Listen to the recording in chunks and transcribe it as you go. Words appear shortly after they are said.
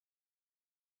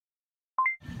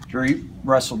Drew, you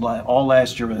wrestled all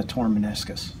last year with a torn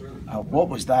meniscus. What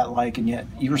was that like? And yet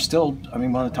you were still, I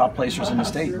mean, one of the top placers in the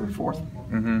state. You were fourth.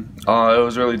 It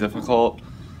was really difficult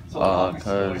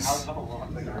because,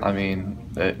 I mean,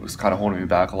 it was kind of holding me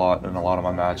back a lot in a lot of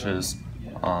my matches.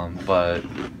 But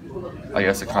I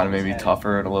guess it kind of made me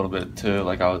tougher a little bit too.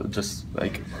 Like I was just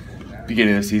like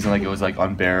beginning of the season, like it was like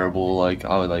unbearable. Like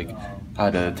I would like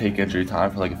had to take injury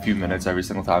time for like a few minutes every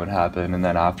single time it happened, and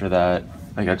then after that,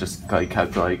 like I just like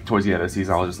kept like towards the end of the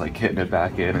season, I was just like hitting it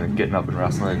back in and getting up and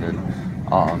wrestling,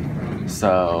 and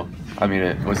so I mean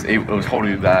it was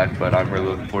holding me back, but I'm really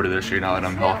looking forward to this year now that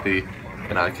I'm healthy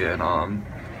and I can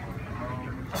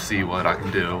see what I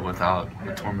can do without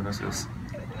the torn meniscus.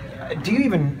 Do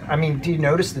you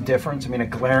notice the difference? I mean, a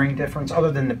glaring difference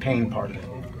other than the pain part of it?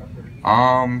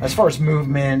 As far as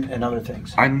movement and other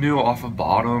things. I knew off of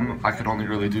bottom I could only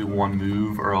really do one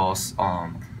move, or else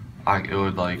it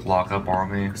would like lock up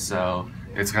on me. So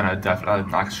it's gonna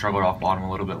definitely, I struggled off bottom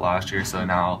a little bit last year, so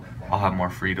now I'll have more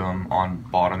freedom on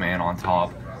bottom and on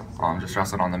top. Just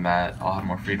wrestling on the mat, I'll have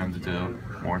more freedom to do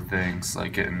more things,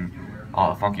 like getting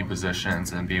funky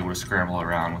positions and be able to scramble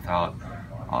around without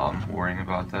worrying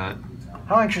about that.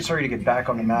 How anxious are you to get back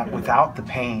on the mat without the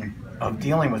pain of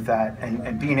dealing with that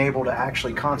and being able to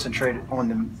actually concentrate on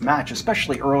the match,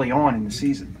 especially early on in the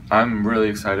season? I'm really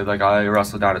excited. Like I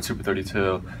wrestled down at Super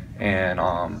 32 and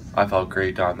I felt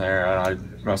great down there, and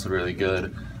I wrestled really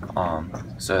good.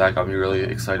 So that got me really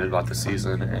excited about the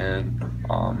season and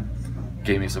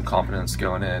gave me some confidence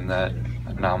going in that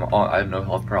now I have no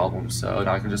health problems, so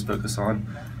now I can just focus on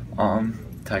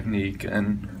technique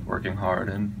and working hard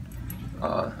and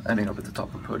ending up at the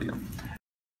top of the podium.